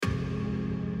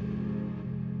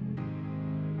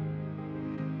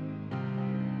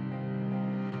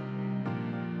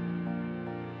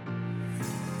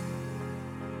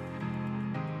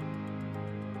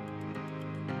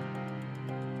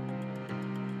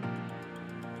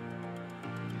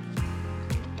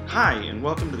Hi, and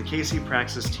welcome to the KC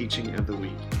Praxis Teaching of the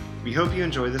Week. We hope you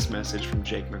enjoy this message from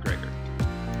Jake McGregor.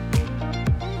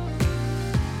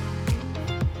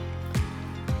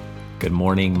 Good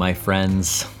morning, my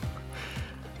friends.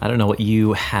 I don't know what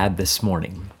you had this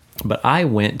morning, but I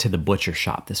went to the butcher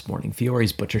shop this morning,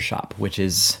 Fiore's Butcher Shop, which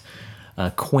is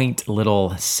a quaint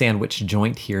little sandwich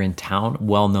joint here in town,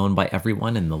 well known by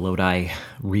everyone in the Lodi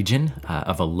region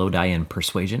of a Lodian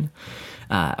persuasion.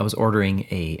 I was ordering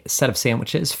a set of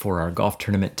sandwiches for our golf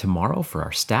tournament tomorrow for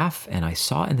our staff, and I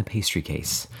saw in the pastry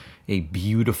case a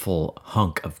beautiful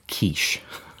hunk of quiche.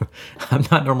 I'm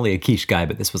not normally a quiche guy,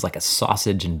 but this was like a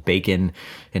sausage and bacon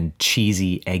and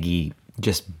cheesy, eggy,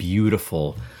 just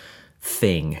beautiful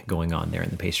thing going on there in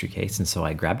the pastry case. And so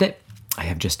I grabbed it. I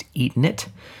have just eaten it.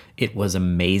 It was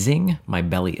amazing. My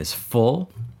belly is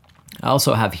full. I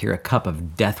also have here a cup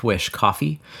of Death Wish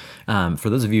coffee. For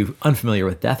those of you unfamiliar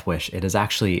with Death Wish,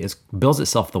 it bills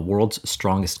itself the world's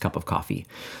strongest cup of coffee.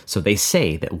 So they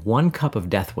say that one cup of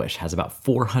Death Wish has about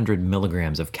 400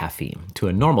 milligrams of caffeine. To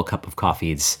a normal cup of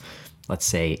coffee, it's, let's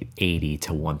say, 80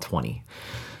 to 120.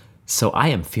 So I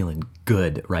am feeling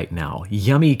good right now.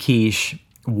 Yummy quiche,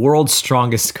 world's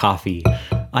strongest coffee.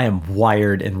 I am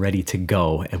wired and ready to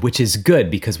go, which is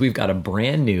good because we've got a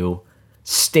brand new,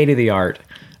 state-of-the-art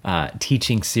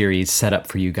teaching series set up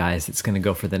for you guys. It's going to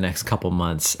go for the next couple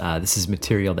months. This is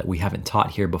material that we haven't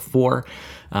taught here before.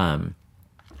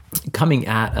 Coming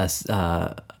at us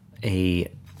a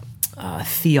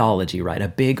theology, right? A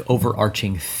big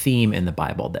overarching theme in the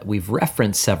Bible that we've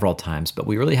referenced several times, but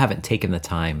we really haven't taken the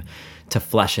time to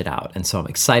flesh it out. And so I'm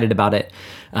excited about it.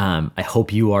 I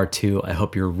hope you are too. I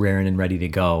hope you're raring and ready to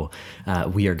go.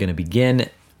 We are going to begin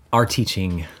our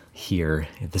teaching here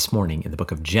this morning in the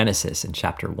book of Genesis in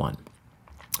chapter 1.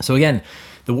 So again,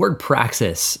 the word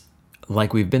praxis,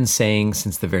 like we've been saying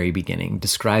since the very beginning,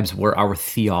 describes where our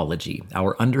theology,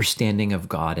 our understanding of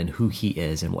God and who he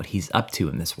is and what he's up to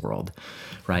in this world,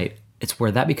 right? It's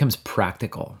where that becomes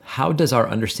practical. How does our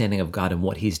understanding of God and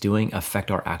what he's doing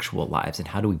affect our actual lives? And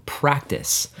how do we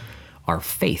practice our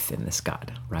faith in this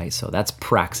God, right? So that's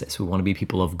praxis. We want to be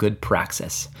people of good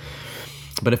praxis.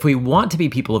 But if we want to be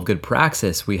people of good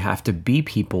praxis, we have to be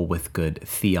people with good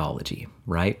theology,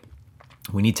 right?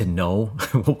 We need to know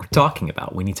what we're talking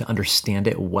about. We need to understand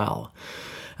it well.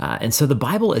 And so the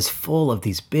Bible is full of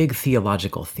these big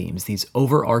theological themes, these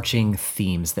overarching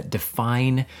themes that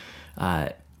define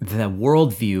the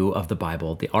worldview of the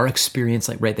Bible, our experience,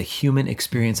 the human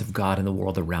experience of God and the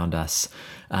world around us.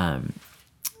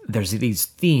 There's these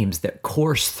themes that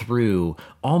course through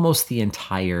almost the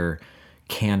entire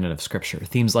canon of Scripture.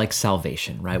 Themes like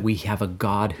salvation, right? We have a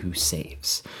God who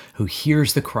saves, who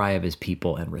hears the cry of his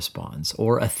people and responds.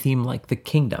 Or a theme like the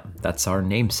kingdom. That's our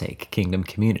namesake, kingdom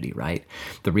community, right?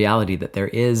 The reality that there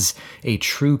is a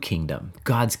true kingdom,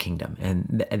 God's kingdom,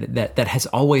 and that has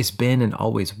always been and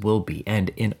always will be. And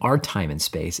in our time and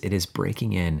space, it is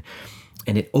breaking in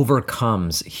and it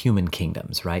overcomes human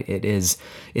kingdoms, right?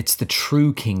 It's the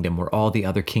true kingdom where all the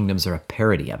other kingdoms are a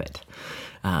parody of it.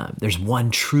 There's one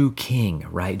true king,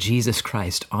 right? Jesus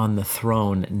Christ on the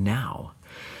throne now.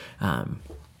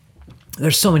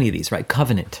 There's so many of these, right?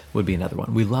 Covenant would be another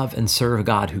one. We love and serve a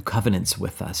God who covenants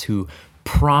with us, who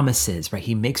promises, right?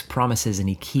 He makes promises and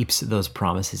he keeps those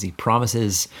promises. He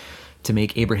promises to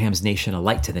make Abraham's nation a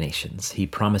light to the nations. He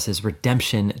promises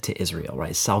redemption to Israel,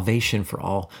 right? Salvation for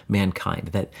all mankind,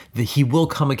 that he will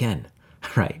come again,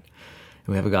 right? And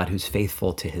we have a God who's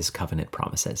faithful to his covenant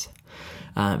promises.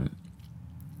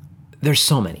 There's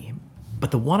so many, but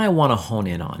the one I want to hone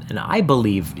in on, and I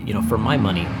believe, for my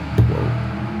money, whoa,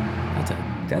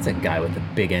 that's a guy with a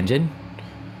big engine.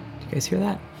 Did you guys hear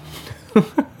that?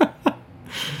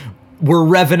 We're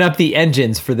revving up the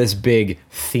engines for this big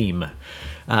theme.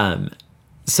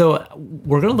 So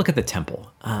we're going to look at the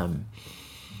temple.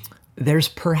 There's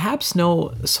perhaps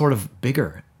no sort of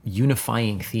bigger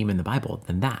unifying theme in the Bible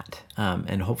than that.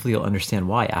 And hopefully you'll understand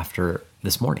why after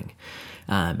this morning.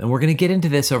 And we're going to get into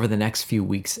this over the next few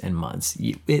weeks and months.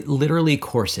 It literally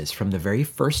courses from the very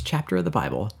first chapter of the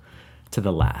Bible to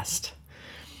the last.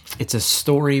 It's a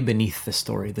story beneath the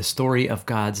story of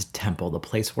God's temple, the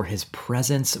place where his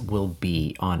presence will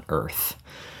be on earth.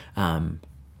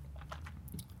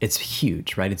 It's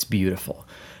huge, right? It's beautiful.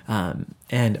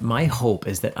 And my hope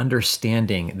is that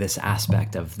understanding this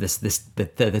aspect of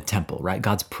the temple, right?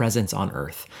 God's presence on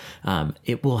earth,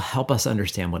 it will help us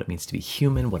understand what it means to be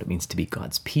human, what it means to be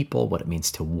God's people, what it means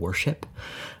to worship,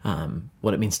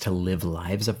 what it means to live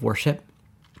lives of worship.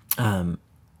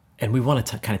 And we want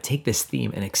to kind of take this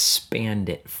theme and expand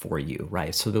it for you,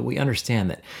 right? So that we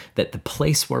understand that the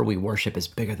place where we worship is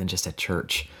bigger than just a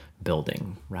church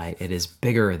building, right? It is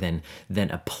bigger than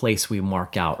a place we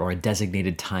mark out or a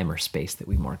designated time or space that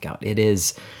we mark out.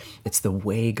 It's the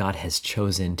way God has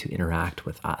chosen to interact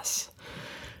with us.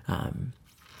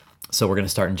 So we're going to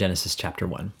start in Genesis chapter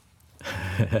 1.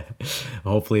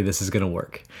 Hopefully this is going to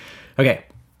work. Okay,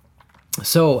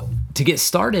 so to get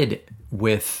started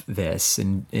with this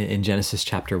in Genesis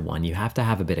chapter 1, you have to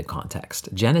have a bit of context.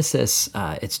 Genesis,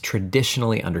 it's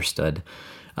traditionally understood,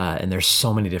 and there's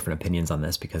so many different opinions on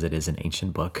this because it is an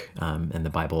ancient book, and the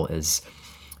Bible is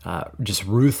just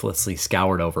ruthlessly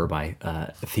scoured over by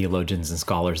theologians and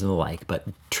scholars and the like. But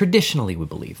traditionally we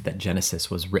believe that Genesis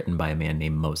was written by a man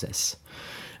named Moses,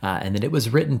 and that it was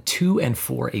written to and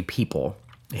for a people,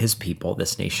 his people,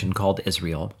 this nation called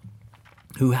Israel,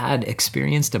 who had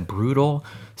experienced a brutal,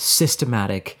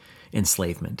 systematic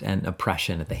enslavement and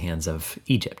oppression at the hands of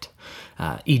Egypt.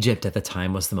 Egypt at the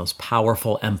time was the most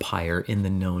powerful empire in the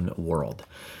known world.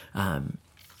 And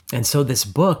so this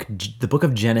book, the book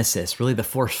of Genesis, really the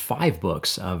first 5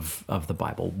 books of the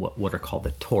Bible, what are called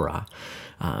the Torah,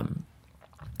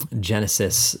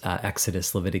 Genesis,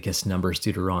 Exodus, Leviticus, Numbers,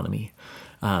 Deuteronomy,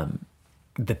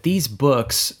 that these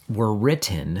books were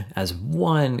written as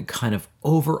one kind of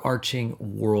overarching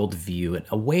worldview, and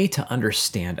a way to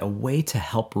understand, a way to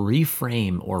help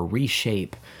reframe or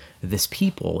reshape this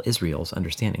people, Israel's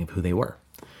understanding of who they were.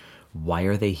 Why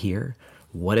are they here?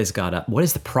 What is God up? What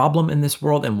is the problem in this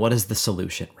world, and what is the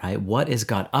solution, right? What is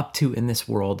God up to in this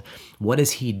world? What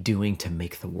is he doing to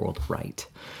make the world right?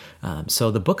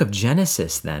 So the book of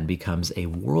Genesis then becomes a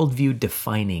worldview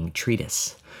defining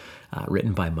treatise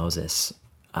written by Moses,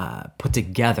 put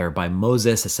together by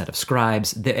Moses, a set of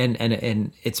scribes,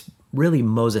 and it's really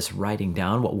Moses writing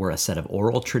down what were a set of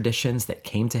oral traditions that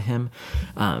came to him.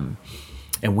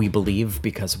 And we believe,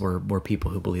 because we're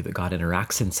people who believe that God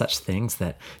interacts in such things,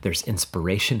 that there's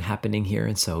inspiration happening here.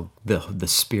 And so the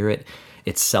Spirit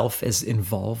itself is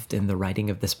involved in the writing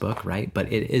of this book, right?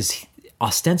 But it is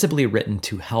ostensibly written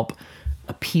to help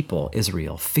a people,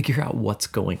 Israel, figure out what's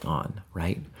going on,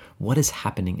 right? What is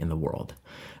happening in the world?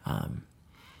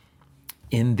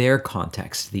 In their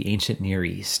context, the ancient Near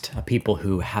East, a people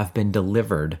who have been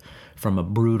delivered from a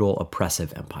brutal,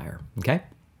 oppressive empire, okay?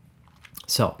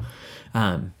 So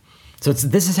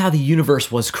this is how the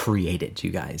universe was created,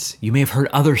 you guys. You may have heard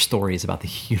other stories about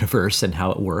the universe and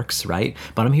how it works, right?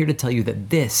 But I'm here to tell you that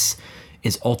this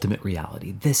is ultimate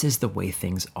reality. This is the way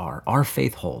things are. Our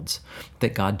faith holds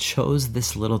that God chose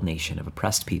this little nation of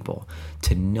oppressed people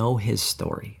to know his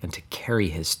story and to carry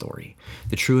his story,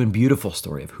 the true and beautiful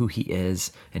story of who he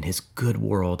is and his good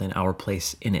world and our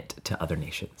place in it to other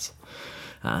nations.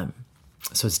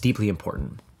 So it's deeply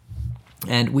important.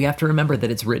 And we have to remember that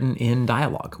it's written in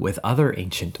dialogue with other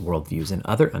ancient worldviews and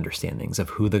other understandings of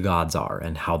who the gods are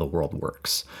and how the world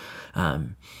works.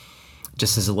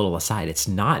 Just as a little aside,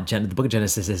 the book of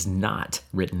Genesis is not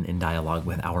written in dialogue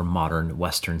with our modern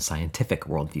Western scientific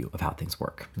worldview of how things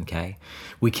work, okay?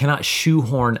 We cannot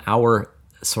shoehorn our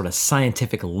sort of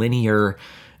scientific linear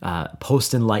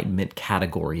post-Enlightenment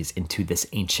categories into this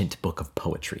ancient book of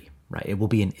poetry, right? It will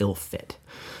be an ill fit.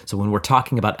 So when we're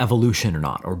talking about evolution or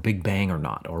not, or Big Bang or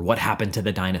not, or what happened to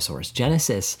the dinosaurs,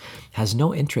 Genesis has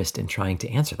no interest in trying to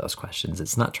answer those questions.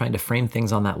 It's not trying to frame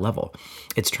things on that level.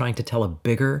 It's trying to tell a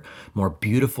bigger, more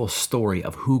beautiful story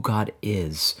of who God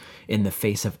is in the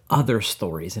face of other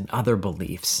stories and other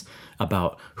beliefs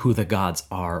about who the gods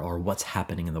are or what's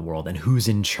happening in the world and who's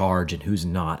in charge and who's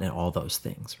not and all those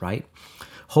things, right?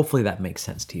 Hopefully that makes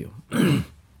sense to you.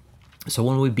 So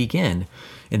when we begin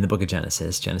in the book of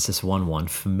Genesis, Genesis 1:1,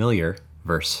 familiar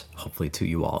verse, hopefully to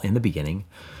you all, in the beginning,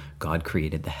 God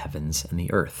created the heavens and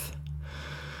the earth.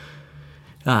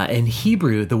 In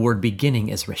Hebrew, the word beginning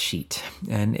is reshit,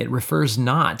 and it refers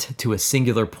not to a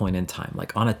singular point in time,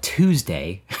 like on a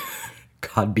Tuesday,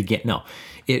 God began. No,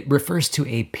 it refers to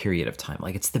a period of time,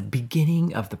 like it's the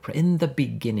beginning of in the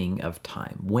beginning of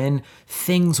time, when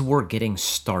things were getting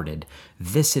started.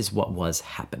 This is what was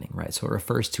happening, right? So it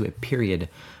refers to a period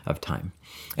of time.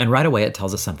 And right away, it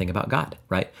tells us something about God,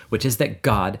 right? Which is that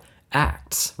God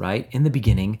acts, right? In the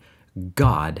beginning,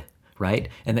 God, right?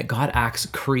 And that God acts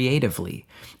creatively.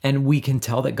 And we can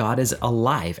tell that God is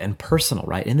alive and personal,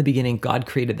 right? In the beginning, God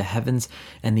created the heavens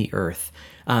and the earth.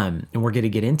 And we're going to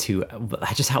get into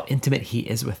just how intimate he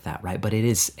is with that, right? But it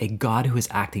is a God who is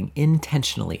acting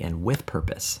intentionally and with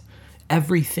purpose.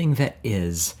 Everything that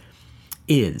is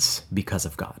because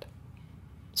of God.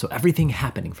 So everything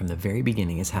happening from the very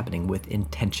beginning is happening with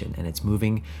intention, and it's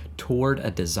moving toward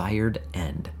a desired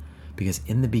end, because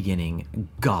in the beginning,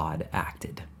 God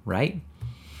acted. right?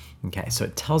 Okay, so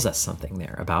it tells us something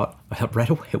there about, right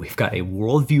away, we've got a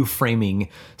worldview framing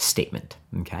statement,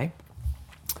 okay?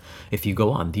 If you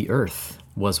go on, the earth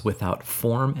was without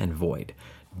form and void.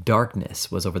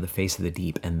 Darkness was over the face of the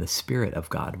deep, and the Spirit of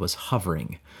God was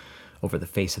hovering over the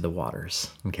face of the waters.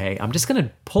 Okay, I'm just going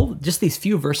to pull just these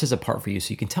few verses apart for you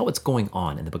so you can tell what's going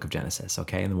on in the book of Genesis.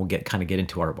 Okay, and then we'll get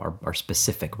into our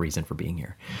specific reason for being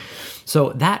here. So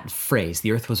that phrase,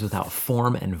 the earth was without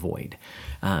form and void,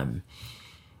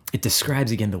 it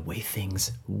describes again the way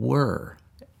things were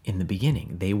in the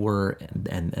beginning. They were,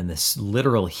 and this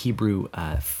literal Hebrew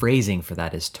phrasing for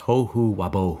that is tohu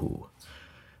wabohu,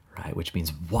 right? Which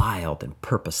means wild and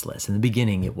purposeless. In the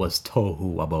beginning, it was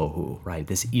tohu wabohu, right?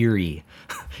 This eerie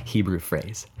Hebrew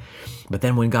phrase. But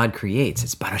then when God creates,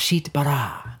 it's barashit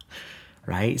bara,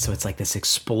 right? So it's like this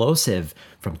explosive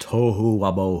from tohu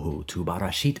wabohu to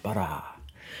barashit bara.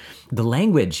 The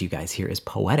language, you guys, here is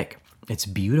poetic. It's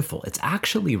beautiful. It's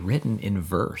actually written in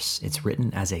verse. It's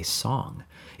written as a song.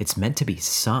 It's meant to be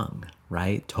sung,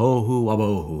 right? Tohu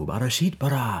wabohu, barashit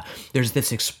bara. There's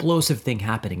this explosive thing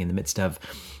happening in the midst of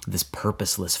this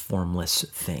purposeless, formless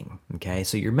thing, okay?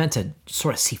 So you're meant to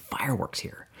sort of see fireworks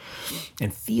here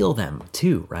and feel them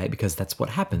too, right? Because that's what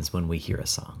happens when we hear a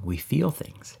song. We feel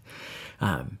things.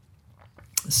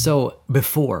 So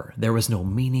before, there was no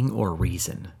meaning or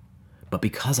reason. But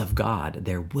because of God,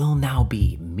 there will now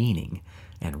be meaning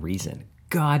and reason.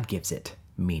 God gives it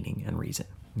meaning and reason,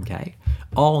 okay?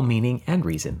 All meaning and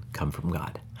reason come from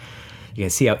God. You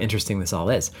guys see how interesting this all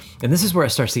is. And this is where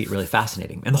it starts to get really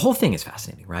fascinating. And the whole thing is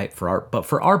fascinating, right? But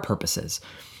for our purposes,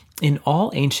 in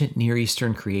all ancient Near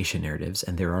Eastern creation narratives,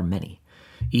 and there are many,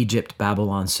 Egypt,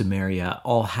 Babylon, Sumeria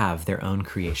all have their own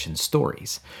creation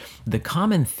stories. The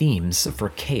common themes for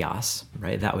chaos,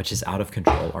 right, that which is out of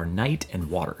control, are night and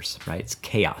waters, right? It's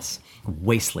chaos,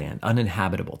 wasteland,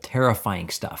 uninhabitable, terrifying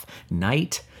stuff.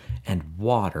 Night and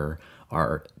water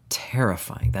are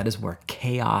terrifying. That is where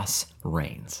chaos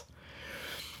reigns.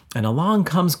 And along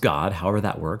comes God, however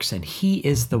that works, and he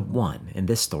is the one in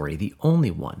this story, the only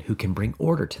one who can bring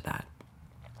order to that.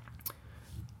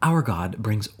 Our God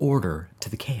brings order to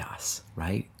the chaos,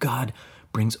 right? God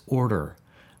brings order.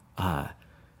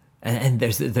 And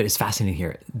there's fascinating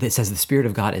here. It says the Spirit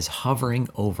of God is hovering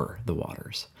over the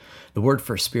waters. The word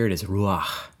for spirit is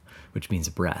ruach, which means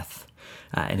breath.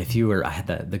 And if you were, I had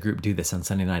the group do this on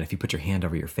Sunday night. If you put your hand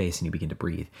over your face and you begin to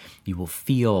breathe, you will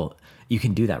feel, you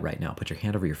can do that right now. Put your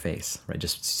hand over your face, right?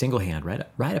 Just single hand, right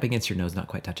up against your nose, not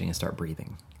quite touching, and start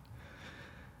breathing.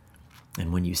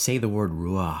 And when you say the word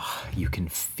ruach, you can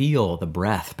feel the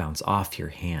breath bounce off your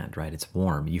hand, right? It's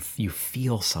warm. You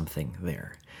feel something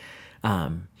there.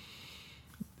 That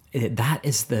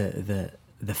is the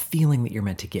feeling that you're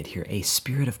meant to get here. A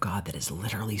Spirit of God that is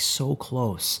literally so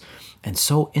close and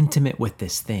so intimate with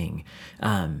this thing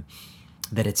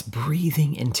that it's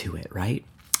breathing into it, right?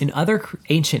 In other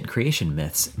ancient creation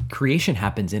myths, creation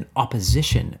happens in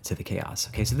opposition to the chaos.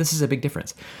 Okay, so this is a big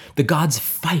difference. The gods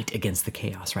fight against the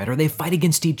chaos, right? Or they fight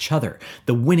against each other.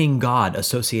 The winning god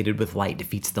associated with light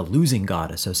defeats the losing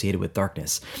god associated with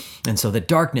darkness. And so the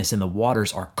darkness and the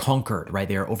waters are conquered, right?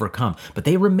 They are overcome. But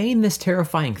they remain this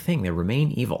terrifying thing. They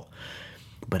remain evil.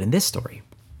 But in this story,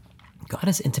 God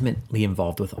is intimately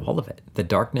involved with all of it. The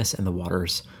darkness and the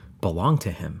waters belong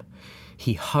to him.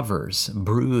 He hovers,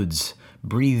 broods,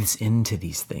 breathes into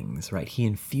these things, right? He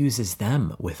infuses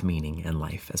them with meaning and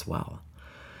life as well,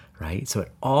 right? So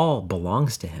it all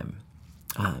belongs to him.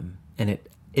 And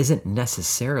it isn't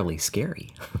necessarily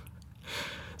scary.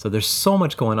 So there's so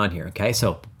much going on here, okay?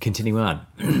 So continuing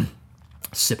on.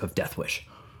 Sip of Death Wish.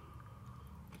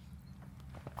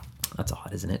 That's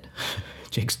odd, isn't it?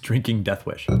 Jake's drinking Death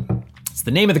Wish. It's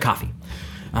the name of the coffee.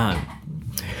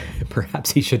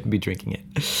 Perhaps he shouldn't be drinking it.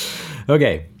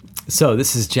 Okay, so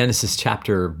this is Genesis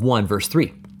chapter 1, verse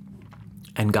 3.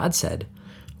 And God said,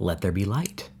 "Let there be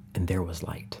light," and there was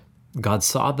light. God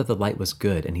saw that the light was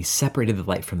good, and he separated the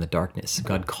light from the darkness.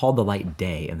 God called the light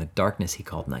day, and the darkness he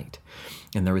called night.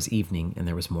 And there was evening, and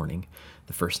there was morning,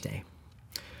 the first day.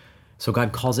 So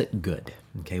God calls it good,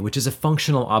 okay, which is a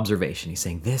functional observation. He's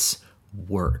saying this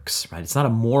works, right? It's not a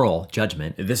moral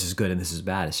judgment. This is good and this is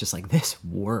bad. It's just like this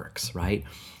works, right?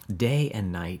 Day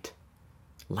and night,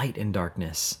 light and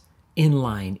darkness, in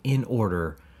line, in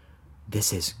order.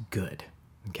 This is good,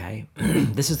 okay?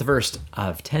 This is the first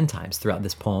of 10 times throughout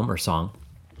this poem or song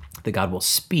that God will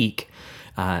speak,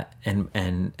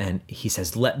 and he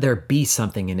says, "Let there be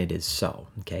something," and it is so,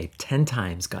 okay? 10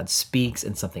 times God speaks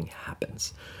and something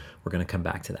happens. We're going to come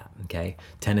back to that, okay?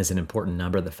 10 is an important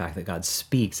number. The fact that God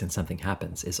speaks and something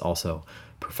happens is also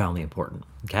profoundly important,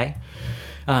 okay?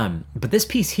 But this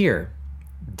piece here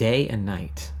Day and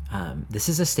night. This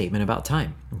is a statement about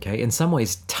time. Okay, in some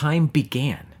ways, time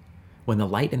began when the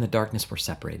light and the darkness were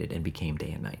separated and became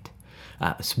day and night.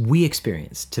 So we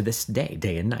experience to this day,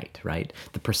 day and night, right?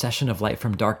 The procession of light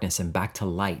from darkness and back to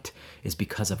light is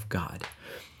because of God,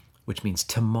 which means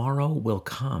tomorrow will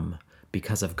come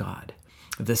because of God.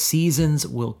 The seasons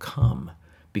will come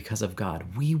because of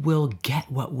God. We will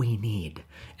get what we need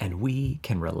and we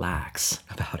can relax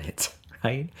about it,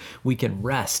 right? We can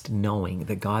rest knowing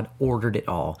that God ordered it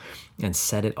all and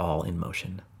set it all in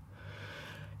motion.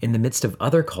 In the midst of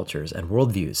other cultures and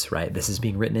worldviews, right? This is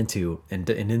being written into and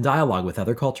in dialogue with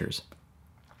other cultures,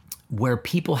 where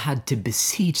people had to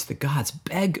beseech the gods,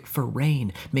 beg for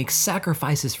rain, make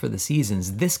sacrifices for the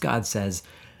seasons. This God says,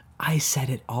 I set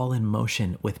it all in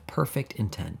motion with perfect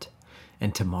intent,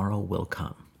 and tomorrow will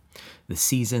come. The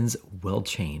seasons will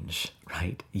change,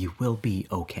 right? You will be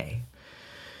okay.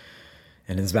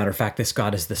 And as a matter of fact, this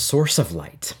God is the source of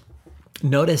light.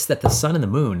 Notice that the sun and the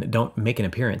moon don't make an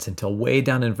appearance until way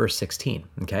down in verse 16,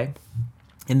 okay?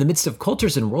 In the midst of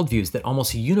cultures and worldviews that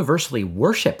almost universally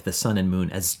worship the sun and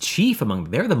moon as chief among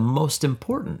them, they're the most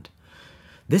important.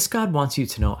 This God wants you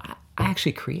to know, I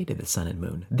actually created the sun and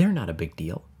moon. They're not a big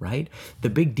deal, right? The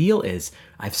big deal is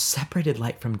I've separated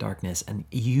light from darkness and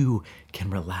you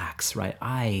can relax, right?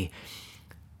 I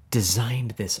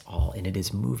designed this all and it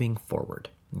is moving forward,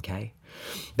 okay?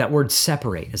 That word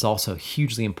separate is also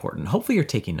hugely important. Hopefully you're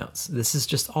taking notes. This is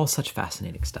just all such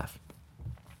fascinating stuff.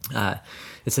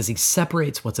 It says he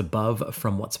separates what's above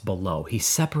from what's below. He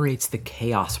separates the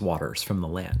chaos waters from the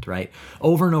land, right?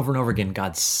 Over and over and over again,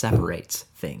 God separates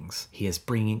things. He is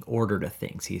bringing order to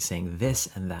things. He is saying this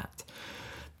and that.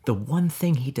 The one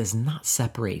thing he does not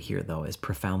separate here, though, is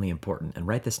profoundly important. And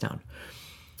write this down.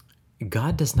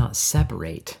 God does not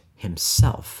separate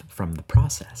himself from the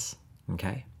process,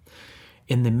 okay?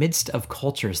 In the midst of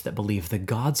cultures that believe the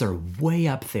gods are way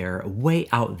up there, way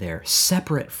out there,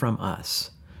 separate from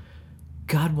us,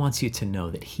 God wants you to know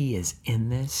that he is in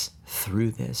this,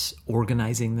 through this,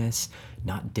 organizing this,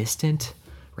 not distant,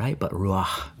 right? But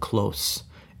ruach, close,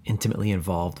 intimately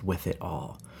involved with it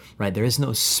all, right? There is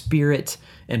no spirit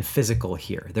and physical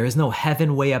here. There is no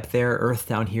heaven way up there, earth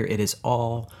down here. It is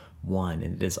all one,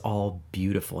 and it is all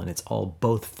beautiful, and it's all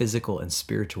both physical and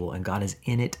spiritual, and God is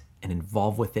in it and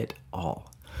involved with it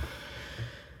all.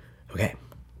 Okay.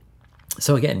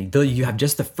 So again, you have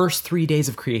just the first 3 days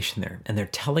of creation there, and they're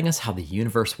telling us how the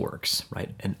universe works,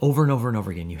 right? And over and over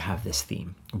again, you have this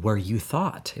theme. Where you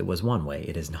thought it was one way,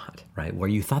 it is not, right? Where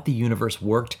you thought the universe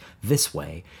worked this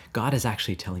way, God is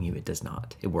actually telling you it does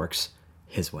not. It works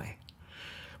his way.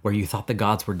 Where you thought the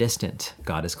gods were distant,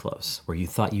 God is close. Where you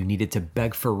thought you needed to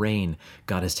beg for rain,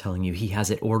 God is telling you he has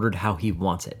it ordered how he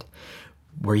wants it.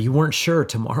 Where you weren't sure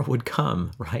tomorrow would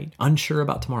come, right? Unsure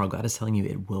about tomorrow, God is telling you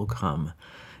it will come.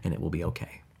 And it will be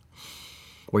okay.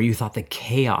 Where you thought the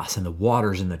chaos and the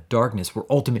waters and the darkness were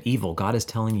ultimate evil, God is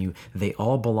telling you they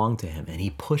all belong to him, and he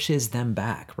pushes them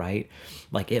back, right?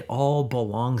 Like it all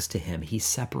belongs to him. He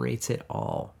separates it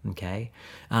all, okay?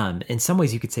 In some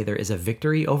ways, you could say there is a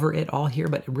victory over it all here,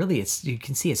 but really, you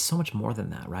can see it's so much more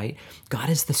than that, right? God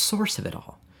is the source of it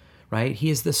all. Right? He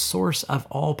is the source of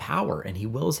all power, and he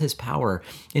wills his power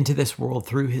into this world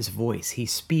through his voice. He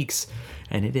speaks,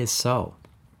 and it is so.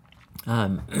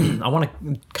 I want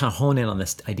to kind of hone in on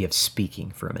this idea of speaking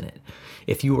for a minute.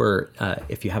 If you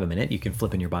have a minute, you can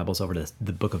flip in your Bibles over to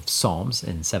the book of Psalms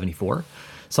in 74.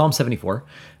 Psalm 74.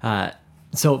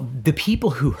 So the people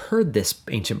who heard this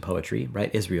ancient poetry,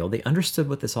 right, Israel, they understood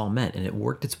what this all meant, and it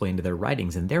worked its way into their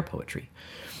writings and their poetry.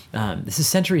 This is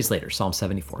centuries later, Psalm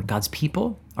 74. God's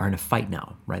people are in a fight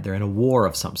now, right? They're in a war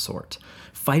of some sort,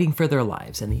 fighting for their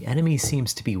lives, and the enemy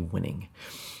seems to be winning.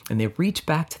 And they reach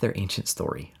back to their ancient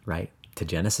story, right, to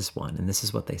Genesis 1, and this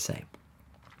is what they say.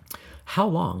 How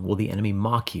long will the enemy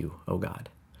mock you, O God?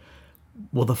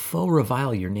 Will the foe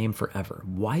revile your name forever?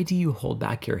 Why do you hold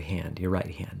back your hand, your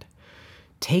right hand?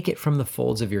 Take it from the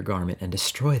folds of your garment and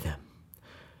destroy them.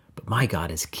 But my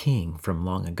God is king from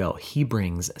long ago. He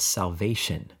brings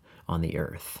salvation on the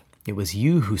earth. It was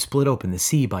you who split open the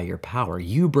sea by your power.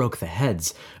 You broke the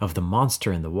heads of the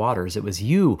monster in the waters. It was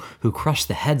you who crushed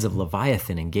the heads of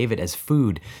Leviathan and gave it as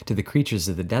food to the creatures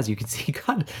of the desert. You can see,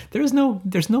 God, there's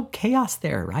no chaos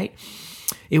there, right?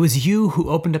 It was you who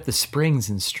opened up the springs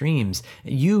and streams.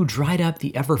 You dried up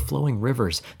the ever-flowing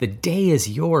rivers. The day is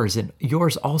yours, and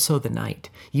yours also the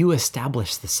night. You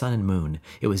established the sun and moon.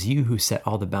 It was you who set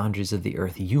all the boundaries of the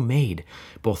earth. You made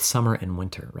both summer and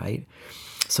winter, right?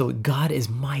 So God is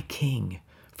my king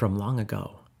from long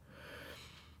ago.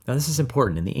 Now, this is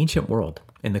important. In the ancient world,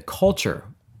 in the culture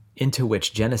into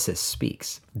which Genesis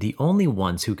speaks, the only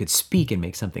ones who could speak and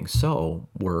make something so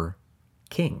were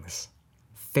kings,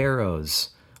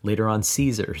 pharaohs, later on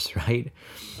Caesars, right?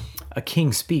 A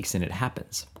king speaks and it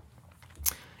happens.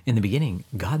 In the beginning,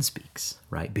 God speaks,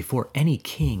 right? Before any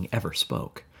king ever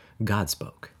spoke, God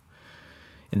spoke.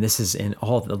 And this is in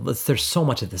there's so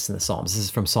much of this in the Psalms. This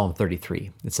is from Psalm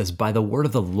 33. It says, by the word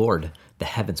of the Lord, the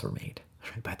heavens were made.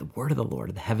 Right? By the word of the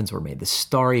Lord, the heavens were made. The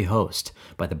starry host,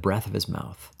 by the breath of his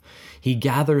mouth. He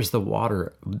gathers the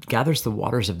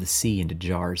waters of the sea into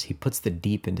jars. He puts the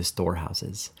deep into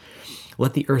storehouses.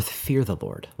 Let the earth fear the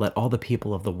Lord. Let all the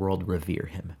people of the world revere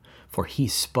him. For he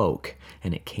spoke,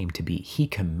 and it came to be. He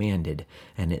commanded,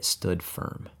 and it stood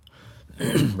firm.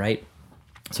 Right?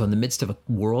 So in the midst of a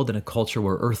world and a culture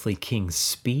where earthly kings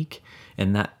speak,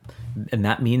 and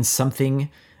that means something,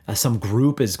 some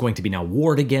group is going to be now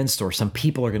warred against, or some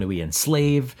people are going to be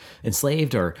enslaved,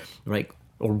 or right,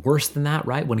 or worse than that,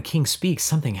 right? When a king speaks,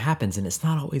 something happens, and it's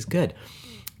not always good.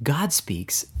 God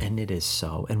speaks, and it is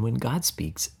so. And when God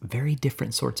speaks, very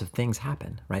different sorts of things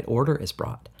happen, right? Order is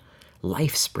brought.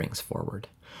 Life springs forward.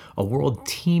 A world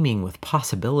teeming with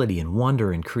possibility and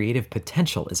wonder and creative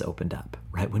potential is opened up,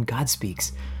 right? When God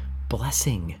speaks,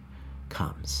 blessing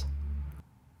comes.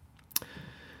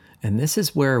 And this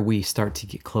is where we start to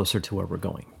get closer to where we're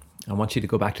going. I want you to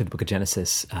go back to the book of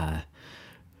Genesis,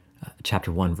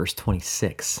 chapter 1, verse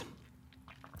 26.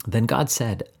 Then God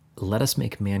said, let us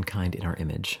make mankind in our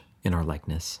image, in our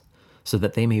likeness, so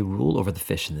that they may rule over the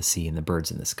fish in the sea and the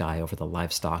birds in the sky, over the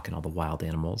livestock and all the wild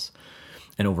animals,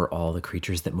 and over all the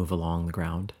creatures that move along the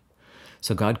ground.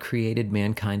 So God created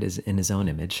mankind as in his own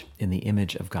image. In the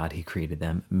image of God he created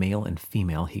them. Male and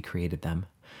female he created them.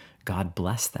 God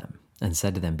blessed them and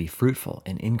said to them, be fruitful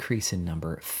and increase in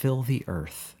number, fill the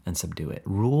earth and subdue it.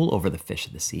 Rule over the fish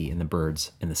of the sea and the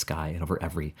birds in the sky and over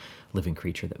every living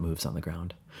creature that moves on the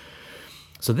ground.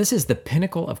 So this is the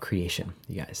pinnacle of creation,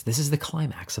 you guys. This is the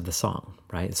climax of the song,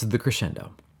 right? This is the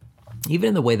crescendo. Even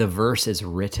in the way the verse is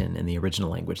written in the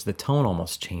original language, the tone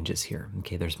almost changes here.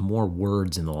 Okay, there's more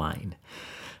words in the line.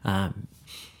 And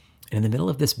in the middle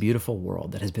of this beautiful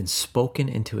world that has been spoken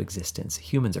into existence,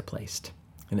 humans are placed.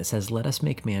 And it says, let us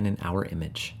make man in our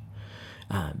image.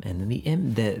 And then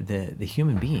the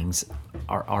human beings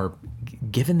are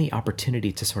given the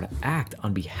opportunity to sort of act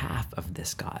on behalf of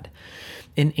this God.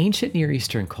 In ancient Near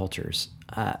Eastern cultures,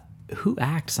 who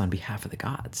acts on behalf of the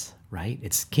gods, right?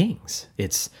 It's kings.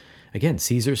 It's, again,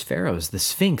 Caesar's pharaohs. The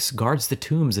Sphinx guards the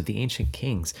tombs of the ancient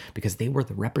kings because they were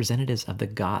the representatives of the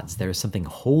gods. There is something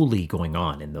holy going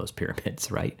on in those pyramids,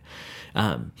 right?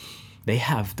 They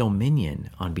have dominion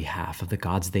on behalf of the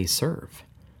gods they serve,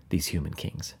 these human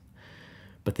kings.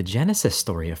 But the Genesis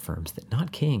story affirms that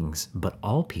not kings, but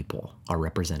all people are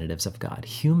representatives of God.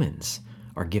 Humans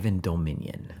are given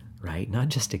dominion, right? Not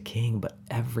just a king, but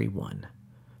everyone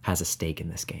has a stake in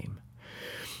this game.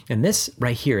 And this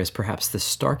right here is perhaps the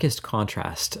starkest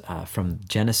contrast from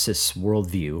Genesis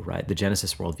worldview, right? The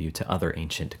Genesis worldview to other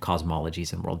ancient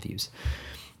cosmologies and worldviews,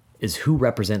 is who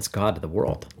represents God to the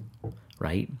world,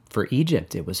 right? For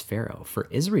Egypt, it was Pharaoh. For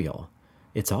Israel,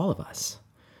 it's all of us.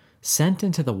 Sent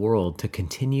into the world to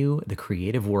continue the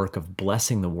creative work of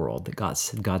blessing the world that God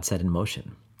set in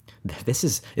motion.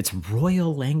 It's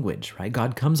royal language, right?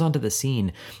 God comes onto the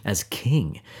scene as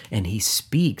king and he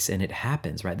speaks and it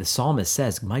happens, right? The psalmist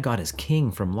says, my God is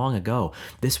king from long ago.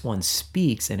 This one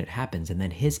speaks and it happens. And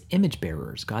then his image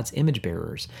bearers, God's image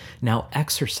bearers, now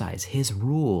exercise his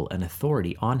rule and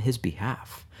authority on his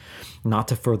behalf. Not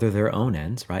to further their own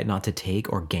ends, right? Not to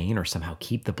take or gain or somehow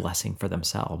keep the blessing for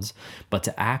themselves, but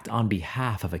to act on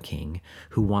behalf of a king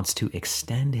who wants to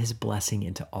extend his blessing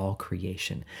into all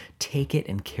creation. Take it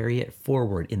and carry it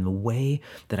forward in the way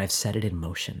that I've set it in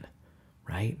motion,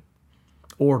 right?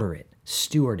 Order it,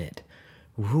 steward it,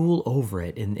 rule over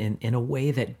it in a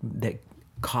way that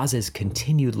causes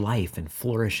continued life and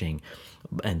flourishing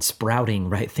and sprouting,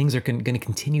 right? Things are going to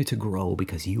continue to grow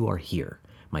because you are here,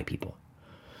 my people.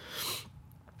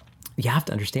 You have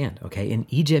to understand, okay? In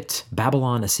Egypt,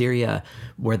 Babylon, Assyria,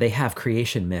 where they have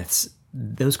creation myths,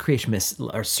 those creation myths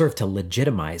are served to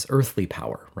legitimize earthly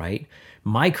power, right?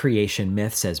 My creation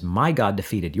myth says, my God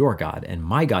defeated your God, and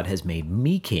my God has made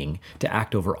me king to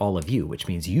act over all of you, which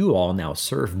means you all now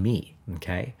serve me,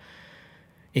 okay?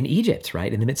 In Egypt,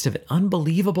 right, in the midst of an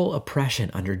unbelievable oppression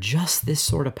under just this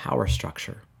sort of power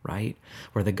structure, right,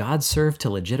 where the gods serve to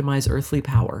legitimize earthly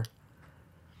power,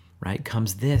 right,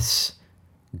 comes this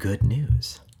good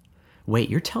news. Wait,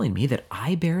 you're telling me that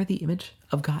I bear the image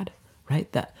of God,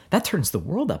 right? That turns the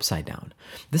world upside down.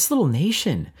 This little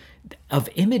nation of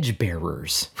image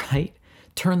bearers, right?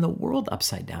 turn the world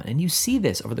upside down. And you see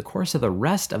this over the course of the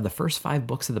rest of the first 5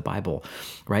 books of the Bible,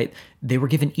 right? They were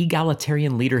given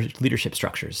egalitarian leadership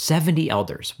structures. 70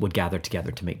 elders would gather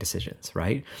together to make decisions,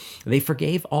 right? They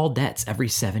forgave all debts every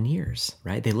 7 years,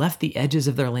 right? They left the edges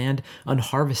of their land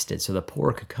unharvested so the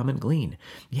poor could come and glean.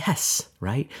 Yes,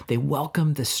 right? They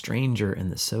welcomed the stranger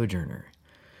and the sojourner.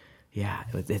 Yeah,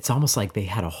 it's almost like they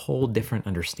had a whole different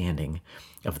understanding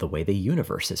of the way the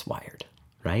universe is wired,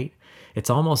 right? It's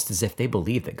almost as if they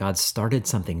believed that God started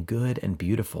something good and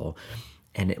beautiful,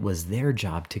 and it was their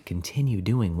job to continue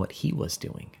doing what he was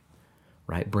doing,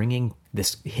 right? Bringing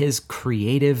his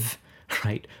creative,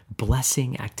 right,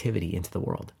 blessing activity into the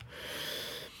world.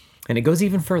 And it goes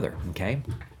even further, okay?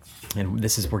 And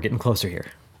we're getting closer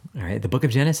here. All right, the book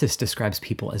of Genesis describes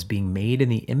people as being made in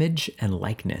the image and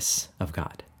likeness of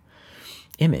God.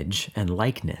 Image and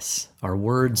likeness are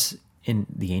words in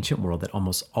the ancient world that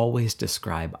almost always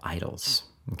describe idols,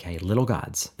 okay? Little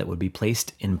gods that would be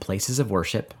placed in places of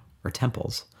worship or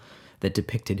temples that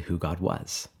depicted who God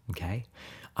was, okay?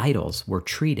 Idols were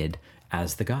treated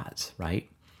as the gods, right?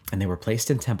 And they were placed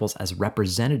in temples as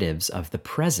representatives of the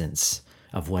presence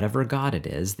of whatever God it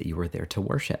is that you were there to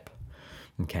worship,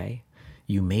 okay?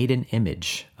 You made an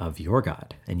image of your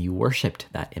God and you worshiped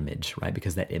that image, right?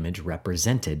 Because that image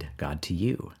represented God to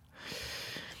you.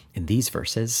 In these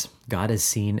verses, God is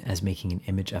seen as making an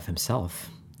image of himself,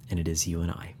 and it is you and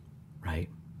I, right?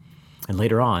 And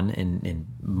later on in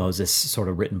Moses' sort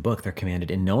of written book, they're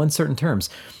commanded in no uncertain terms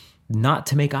not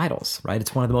to make idols, right?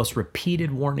 It's one of the most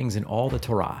repeated warnings in all the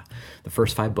Torah, the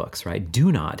first 5 books, right?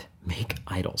 Do not make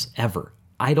idols ever.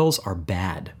 Idols are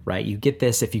bad, right? You get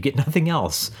this if you get nothing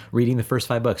else. Reading the first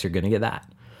 5 books, you're going to get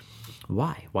that.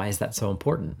 Why? Why is that so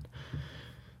important?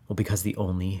 Well, because the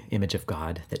only image of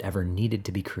God that ever needed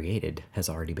to be created has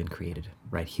already been created,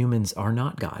 right? Humans are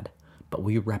not God, but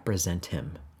we represent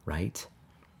him, right?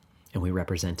 And we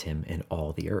represent him in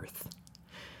all the earth.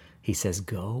 He says,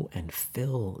 go and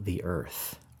fill the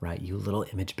earth, right? You little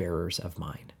image bearers of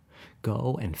mine.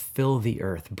 Go and fill the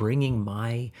earth, bringing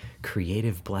my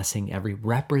creative blessing,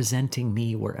 representing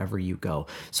me wherever you go.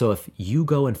 So if you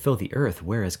go and fill the earth,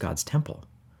 where is God's temple?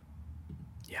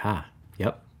 Yeah,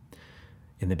 yep.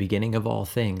 In the beginning of all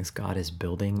things, God is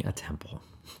building a temple,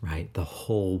 right? The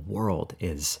whole world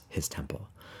is his temple.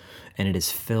 And it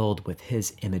is filled with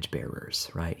his image bearers,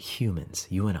 right? Humans,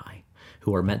 you and I,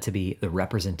 who are meant to be the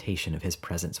representation of his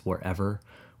presence wherever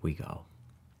we go.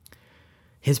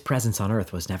 His presence on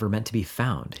earth was never meant to be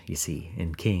found, you see,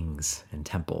 in kings and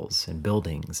temples and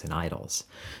buildings and idols.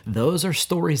 Those are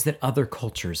stories that other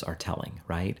cultures are telling,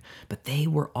 right? But they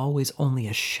were always only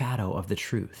a shadow of the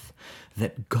truth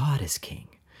that God is king,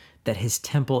 that his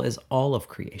temple is all of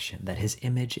creation, that his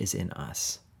image is in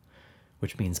us,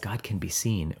 which means God can be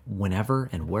seen whenever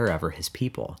and wherever his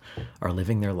people are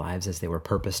living their lives as they were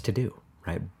purposed to do,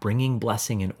 right? Bringing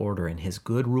blessing and order and his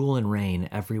good rule and reign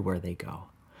everywhere they go.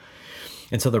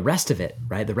 And so the rest of it,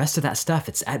 right, the rest of that stuff,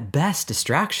 it's at best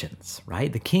distractions,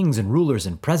 right? The kings and rulers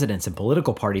and presidents and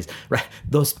political parties, right?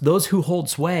 Those who hold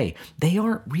sway, they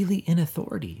aren't really in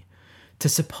authority. To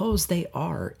suppose they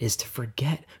are is to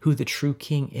forget who the true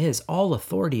king is. All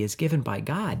authority is given by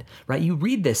God, right? You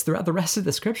read this throughout the rest of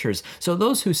the scriptures. So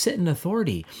those who sit in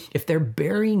authority, if they're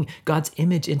bearing God's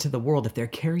image into the world, if they're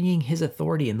carrying his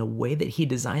authority in the way that he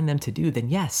designed them to do, then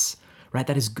yes, right,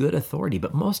 that is good authority.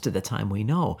 But most of the time we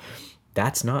know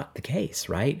that's not the case,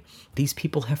 right? These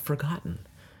people have forgotten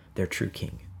their true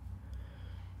king.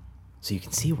 So you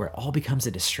can see where it all becomes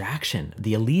a distraction.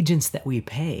 The allegiance that we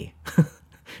pay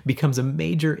becomes a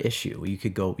major issue. You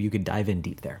could dive in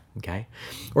deep there, okay?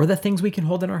 Or the things we can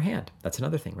hold in our hand. That's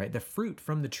another thing, right? The fruit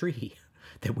from the tree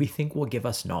that we think will give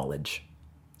us knowledge.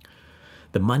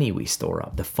 The money we store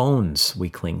up, the phones we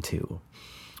cling to.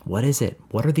 What is it?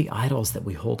 What are the idols that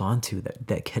we hold on to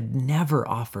that could never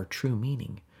offer true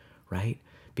meaning? Right?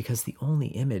 Because the only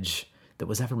image that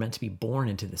was ever meant to be born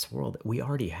into this world that we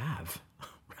already have,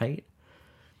 right?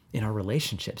 In our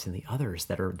relationships and the others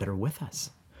that are with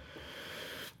us.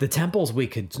 The temples we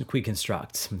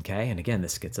construct, okay? And again,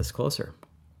 this gets us closer.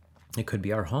 It could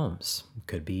be our homes, it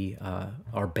could be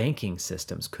our banking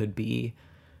systems, could be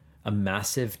a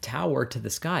massive tower to the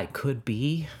sky, could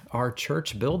be our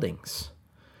church buildings.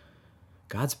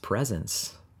 God's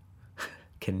presence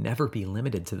can never be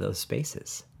limited to those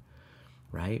spaces.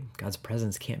 Right? God's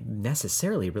presence can't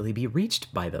necessarily really be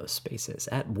reached by those spaces.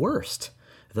 At worst,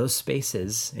 those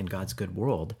spaces in God's good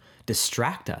world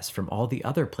distract us from all the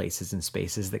other places and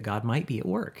spaces that God might be at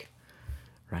work,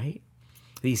 right?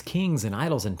 These kings and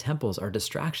idols and temples are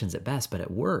distractions at best, but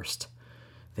at worst,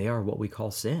 they are what we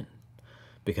call sin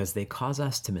because they cause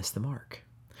us to miss the mark.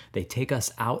 They take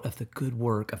us out of the good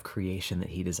work of creation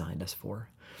that he designed us for.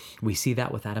 We see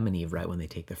that with Adam and Eve, right, when they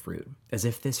take the fruit, as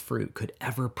if this fruit could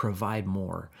ever provide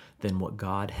more than what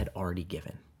God had already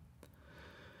given.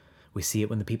 We see it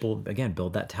when the people, again,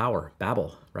 build that tower,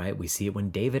 Babel, right? We see it when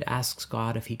David asks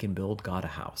God if he can build God a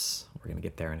house. We're going to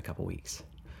get there in a couple weeks.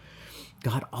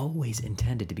 God always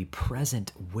intended to be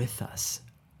present with us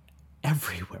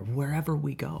everywhere, wherever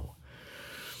we go.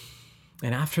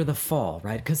 And after the fall,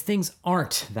 right, because things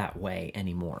aren't that way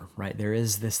anymore, right? There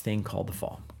is this thing called the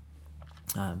fall.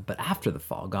 But after the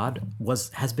fall, God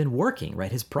has been working,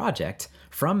 right, his project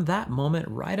from that moment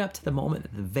right up to the moment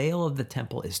that the veil of the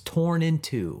temple is torn in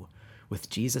two with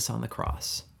Jesus on the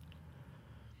cross.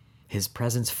 His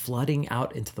presence flooding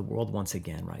out into the world once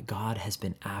again, right? God has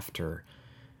been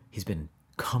he's been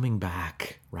coming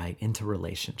back, right, into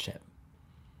relationship,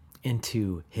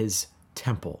 into his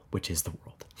temple, which is the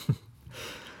world.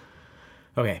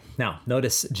 Okay, now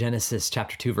notice Genesis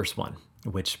chapter 2, verse 1,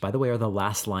 which, by the way, are the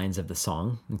last lines of the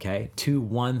song, okay? 2,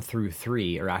 1 through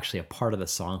 3 are actually a part of the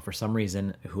song. For some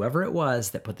reason, whoever it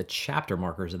was that put the chapter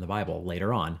markers in the Bible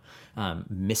later on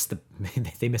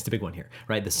they missed a big one here,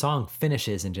 right? The song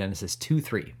finishes in Genesis 2,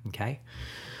 3, okay?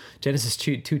 Genesis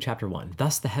 2, chapter 1,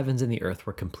 thus the heavens and the earth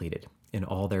were completed in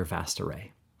all their vast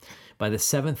array. By the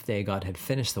seventh day, God had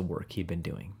finished the work he'd been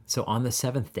doing. So on the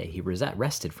seventh day, he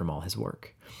rested from all his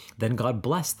work. Then God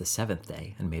blessed the seventh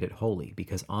day and made it holy,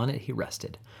 because on it he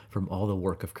rested from all the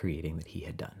work of creating that he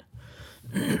had done.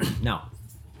 Now,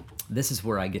 this is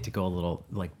where I get to go a little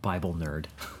like Bible nerd.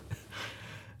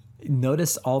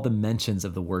 Notice all the mentions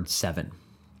of the word seven.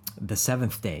 The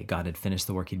seventh day, God had finished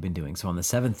the work he'd been doing. So on the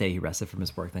seventh day, he rested from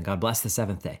his work. Then God blessed the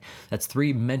seventh day. That's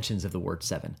 3 mentions of the word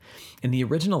seven. In the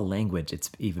original language, it's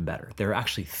even better. There are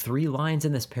actually 3 lines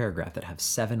in this paragraph that have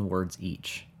 7 words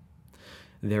each.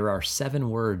 There are 7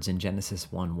 words in Genesis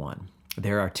 1:1.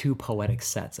 There are 2 poetic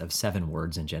sets of 7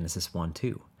 words in Genesis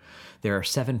 1:2. There are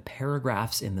 7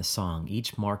 paragraphs in the song,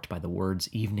 each marked by the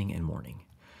words evening and morning.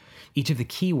 Each of the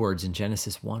key words in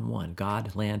Genesis 1:1,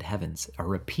 God, land, heavens, are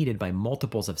repeated by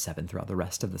multiples of 7 throughout the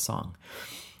rest of the song.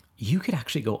 You could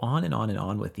actually go on and on and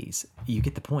on with these. You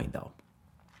get the point, though.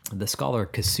 The scholar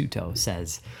Casuto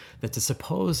says that to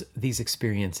suppose these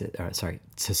appearances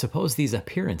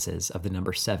of the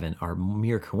number 7 are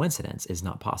mere coincidence is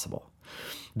not possible.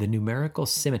 The numerical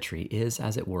symmetry is,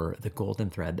 as it were, the golden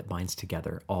thread that binds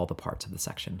together all the parts of the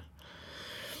section.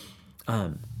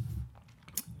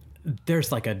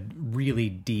 There's like a really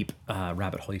deep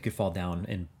rabbit hole you could fall down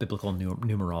in biblical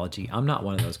numerology. I'm not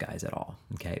one of those guys at all,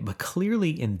 okay? But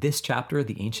clearly in this chapter,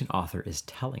 the ancient author is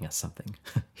telling us something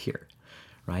here,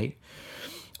 right?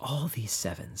 All these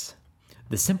 7s.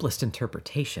 The simplest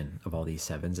interpretation of all these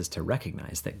 7s is to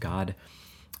recognize that God,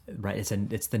 right,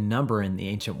 it's the number in the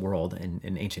ancient world,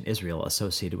 in ancient Israel,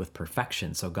 associated with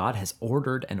perfection. So God has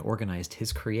ordered and organized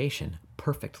his creation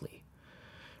perfectly.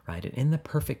 Right? And in the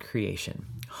perfect creation,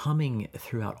 humming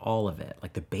throughout all of it,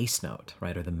 like the bass note,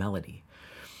 right, or the melody,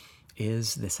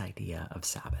 is this idea of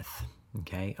Sabbath,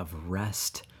 okay, of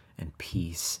rest and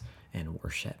peace and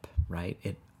worship,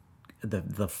 right?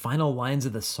 The final lines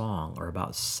of the song are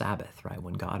about Sabbath, right,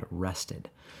 when God rested,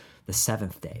 the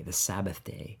 7th day, the Sabbath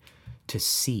day, to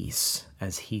cease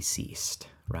as he ceased,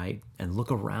 right, and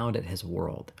look around at his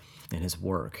world and his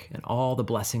work and all the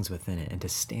blessings within it, and to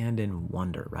stand in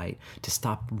wonder, right? To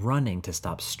stop running, to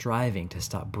stop striving, to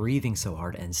stop breathing so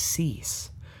hard and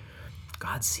cease.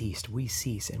 God ceased, we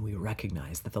cease, and we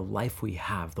recognize that the life we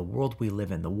have, the world we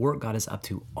live in, the work God is up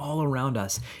to all around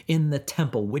us in the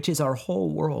temple, which is our whole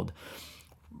world,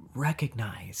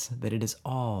 recognize that it is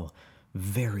all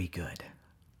very good,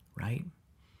 right?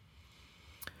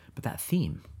 But that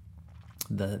theme,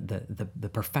 the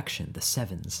perfection, the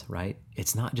 7s, right?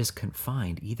 It's not just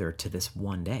confined either to this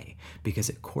one day, because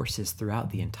it courses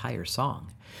throughout the entire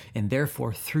song. And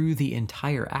therefore, through the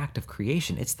entire act of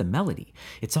creation, it's the melody.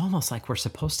 It's almost like we're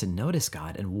supposed to notice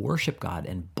God and worship God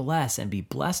and bless and be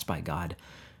blessed by God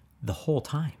the whole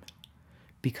time,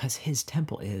 because his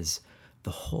temple is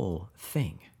the whole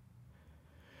thing.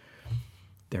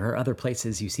 There are other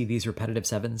places you see these repetitive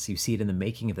 7s. You see it in the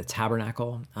making of the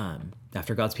tabernacle.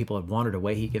 After God's people have wandered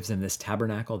away, he gives them this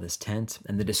tabernacle, this tent,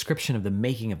 and the description of the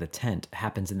making of the tent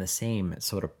happens in the same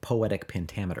sort of poetic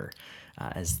pentameter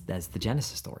as the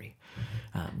Genesis story.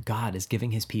 God is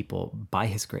giving his people, by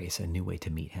his grace, a new way to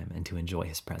meet him and to enjoy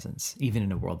his presence, even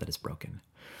in a world that is broken.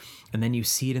 And then you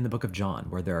see it in the book of John,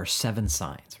 where there are 7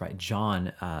 signs, right?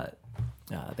 John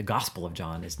the Gospel of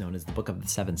John is known as the book of the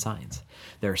 7 signs.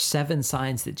 There are 7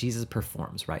 signs that Jesus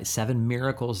performs, right? 7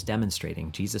 miracles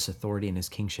demonstrating Jesus' authority and his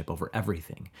kingship over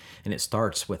everything. And it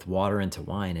starts with water into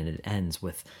wine, and it ends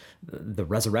with the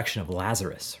resurrection of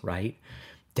Lazarus, right?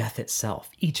 Death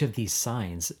itself. Each of these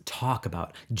signs talk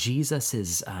about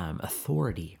Jesus'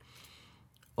 authority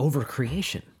over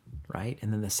creation, right?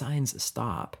 And then the signs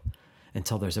stop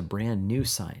until there's a brand new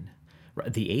sign.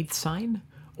 The 8th sign,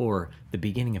 or the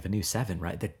beginning of a new 7,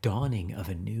 right? The dawning of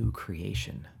a new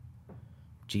creation.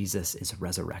 Jesus is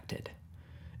resurrected.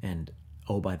 And,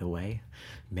 oh, by the way,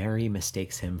 Mary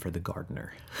mistakes him for the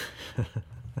gardener.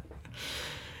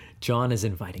 John is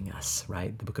inviting us,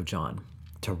 right? The book of John,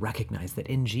 to recognize that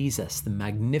in Jesus, the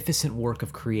magnificent work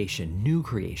of creation, new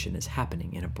creation, is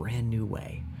happening in a brand new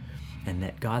way. And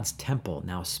that God's temple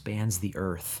now spans the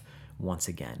earth once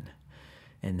again.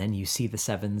 And then you see the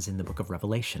 7s in the book of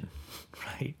Revelation,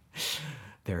 right?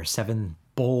 There are 7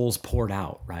 bowls poured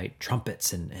out, right?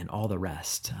 Trumpets and all the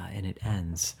rest. And it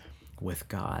ends with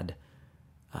God,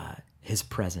 his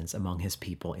presence among his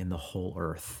people in the whole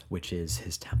earth, which is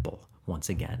his temple once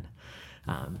again.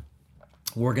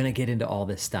 We're going to get into all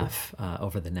this stuff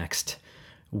over the next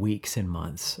weeks and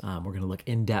months. We're going to look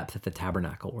in depth at the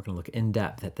tabernacle. We're going to look in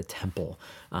depth at the temple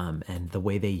and the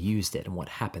way they used it and what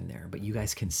happened there. But you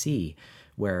guys can see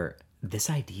where this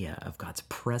idea of God's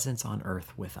presence on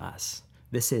earth with us,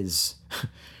 this is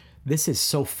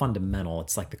so fundamental.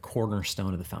 It's like the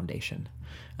cornerstone of the foundation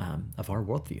of our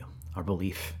worldview, our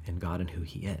belief in God and who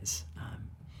he is,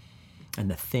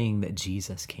 and the thing that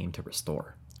Jesus came to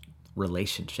restore: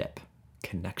 relationship,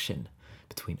 connection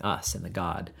between us and the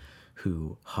God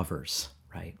who hovers,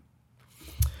 right?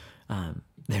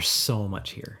 There's so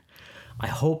much here. I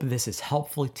hope this is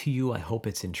helpful to you. I hope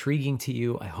it's intriguing to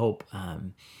you. I hope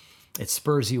it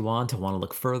spurs you on to want to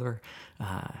look further.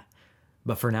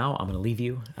 But for now, I'm going to leave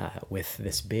you with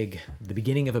the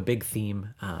beginning of a big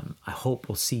theme. I hope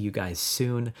we'll see you guys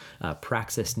soon.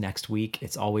 Praxis next week.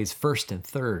 It's always first and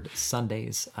third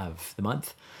Sundays of the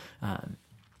month.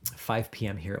 5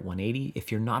 p.m. here at 180.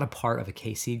 If you're not a part of a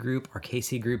KC group, our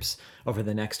KC groups over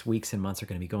the next weeks and months are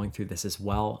going to be going through this as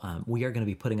well. We are going to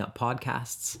be putting up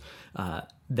podcasts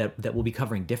that will be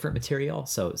covering different material.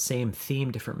 So same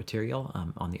theme, different material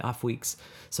on the off weeks.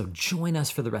 So join us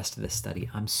for the rest of this study.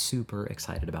 I'm super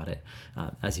excited about it,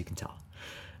 as you can tell.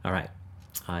 All right.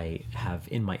 I have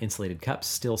in my insulated cups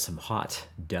still some hot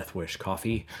Death Wish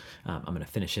coffee. I'm going to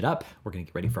finish it up. We're going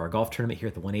to get ready for our golf tournament here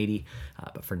at the 180.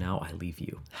 But for now, I leave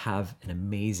you. Have an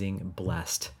amazing,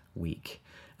 blessed week.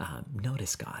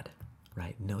 Notice God,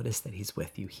 right? Notice that he's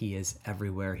with you. He is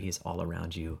everywhere. He is all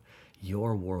around you.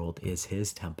 Your world is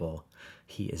his temple.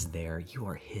 He is there. You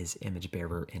are his image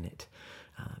bearer in it.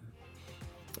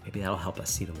 Maybe that'll help us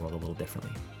see the world a little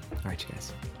differently. All right, you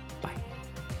guys. Bye.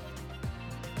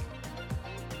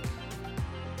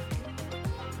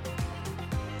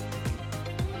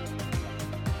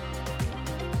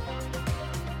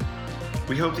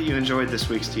 We hope that you enjoyed this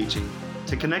week's teaching.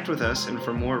 To connect with us and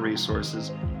for more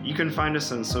resources, you can find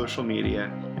us on social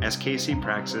media as KC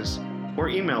Praxis or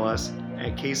email us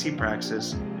at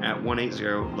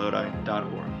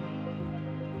kcpraxis@180lodi.org.